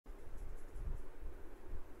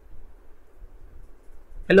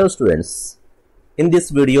Hello students, in this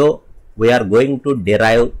video we are going to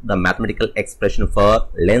derive the mathematical expression for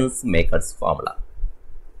Lensmaker's formula.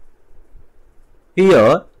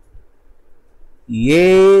 Here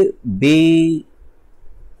A, B,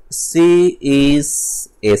 C is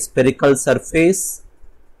a spherical surface,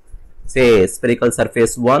 say spherical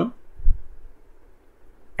surface 1,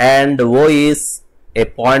 and O is a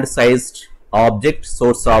point-sized object,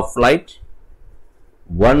 source of light.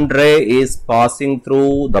 One ray is passing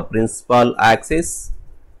through the principal axis,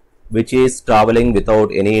 which is traveling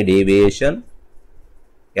without any deviation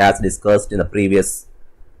as discussed in the previous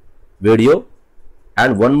video,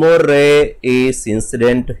 and one more ray is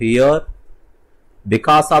incident here.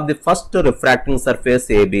 Because of the first refracting surface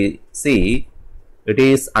ABC, it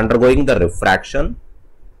is undergoing the refraction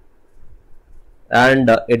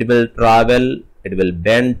and it will travel, it will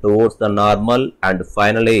bend towards the normal and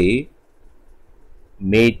finally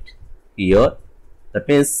meet here. That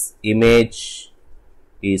means image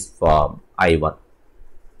is formed I1,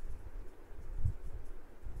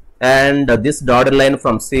 and this dotted line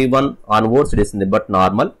from C1 onwards, it is but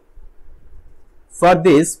normal. For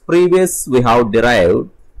this previous we have derived.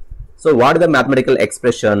 So what is the mathematical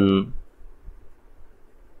expression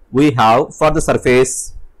we have for the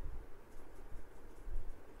surface?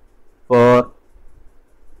 For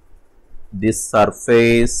this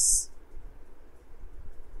surface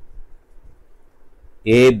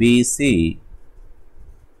ABC,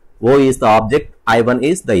 O is the object, I1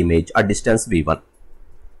 is the image at distance V1.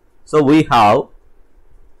 So we have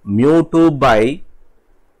mu2 by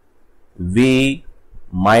V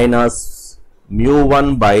minus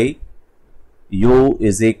mu1 by U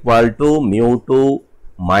is equal to mu2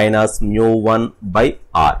 minus mu1 by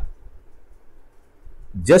R.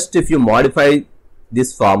 Just if you modify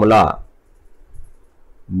this formula,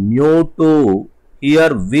 mu2,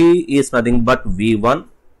 here V is nothing but V1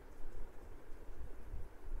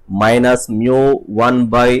 minus mu1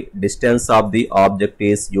 by distance of the object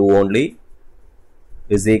is U only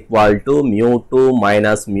is equal to mu2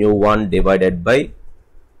 minus mu1 divided by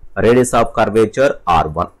radius of curvature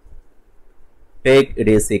R1. Take it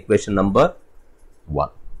is equation number 1.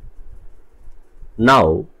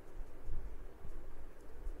 Now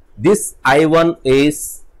this I1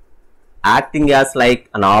 is acting as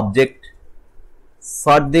like an object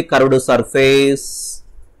for the curved surface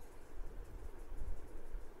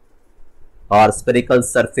or spherical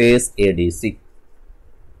surface ADC.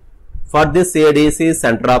 For this ADC,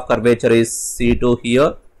 center of curvature is C2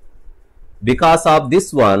 here. Because of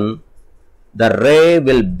this one, the ray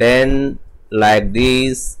will bend like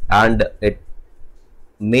this and it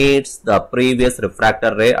meets the previous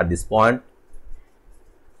refractor ray at this point,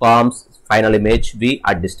 forms final image V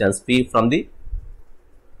at distance P from the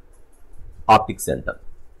optic center.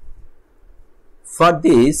 For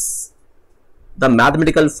this, the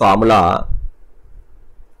mathematical formula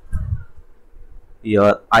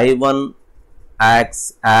here, I1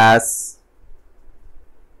 acts as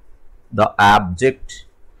the object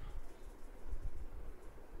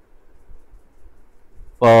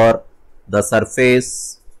for the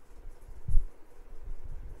surface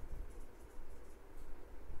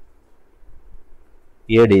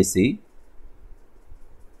ADC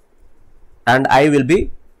and I will be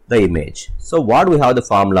the image. So what we have the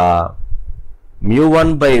formula?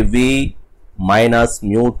 Mu1 by V minus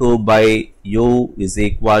mu2 by U is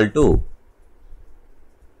equal to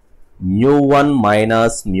mu1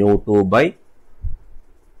 minus mu2 by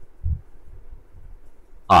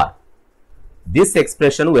R. This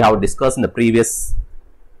expression we have discussed in the previous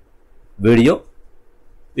video.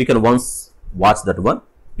 We can once watch that one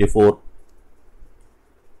before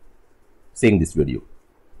seeing this video.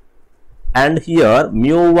 And here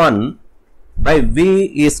mu1 by V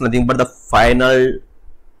is nothing but the final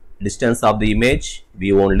distance of the image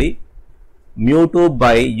V only. Mu2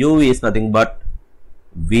 by U is nothing but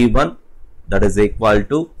V1, that is equal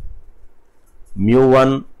to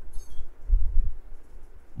mu1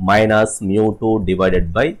 minus mu2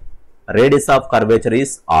 divided by radius of curvature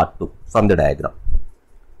is R2 from the diagram.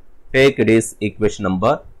 Take it is equation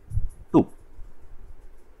number 2.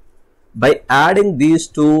 By adding these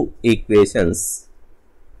two equations,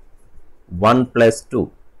 1 plus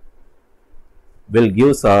 2 will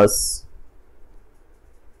gives us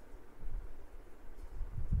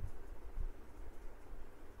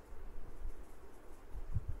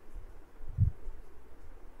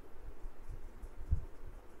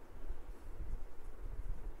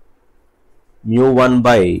mu1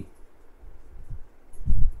 by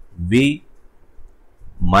V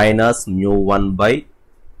minus mu1 by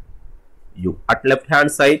U. At left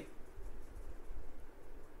hand side,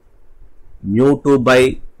 mu2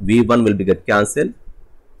 by v1 will be get cancelled.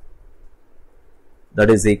 That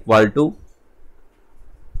is equal to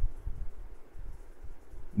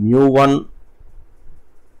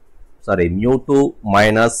mu2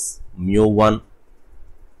 minus mu1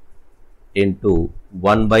 into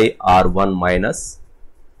 1 by r1 minus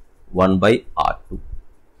 1 by r2.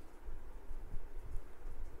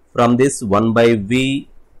 From this 1 by v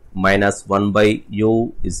minus 1 by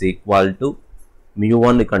u is equal to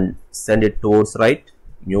mu1, you can send it towards right,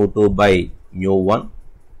 mu2 by mu1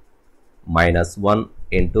 minus 1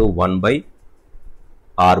 into 1 by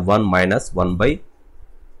r1 minus 1 by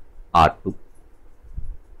r2.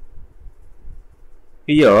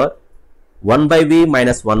 Here 1 by v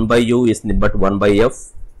minus 1 by u is but 1 by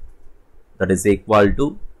f, that is equal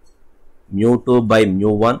to mu2 by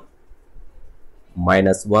mu1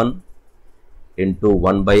 minus 1 into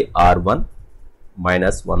 1 by r1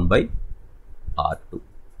 minus 1 by r2.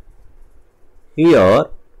 Here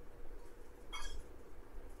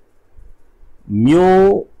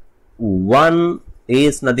mu1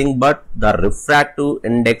 is nothing but the refractive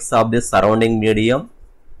index of the surrounding medium.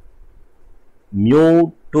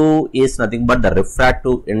 mu2 is nothing but the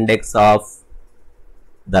refractive index of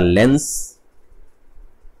the lens.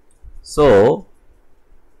 So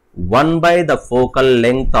 1 by the focal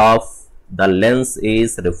length of the lens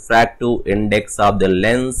is refractive index of the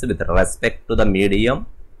lens with respect to the medium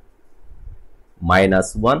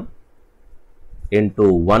minus 1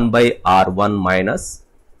 into 1 by r1 minus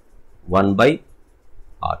 1 by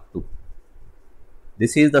r2.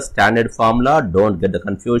 This is the standard formula, don't get the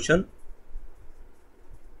confusion.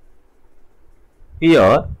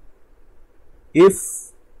 Here,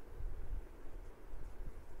 if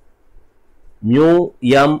mu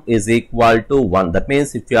m is equal to 1, that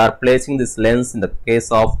means if you are placing this lens in the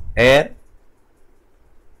case of air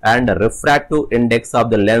and the refractive index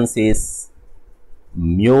of the lens is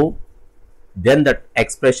mu, then that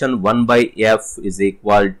expression 1 by f is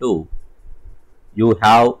equal to, you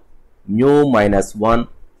have mu minus 1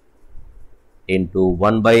 into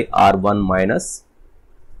 1 by r1 minus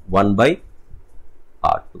 1 by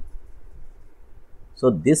r2. So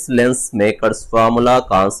this lens maker's formula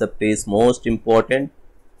concept is most important,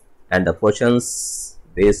 and the questions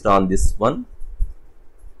based on this one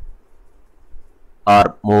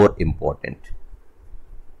are more important.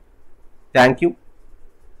 Thank you.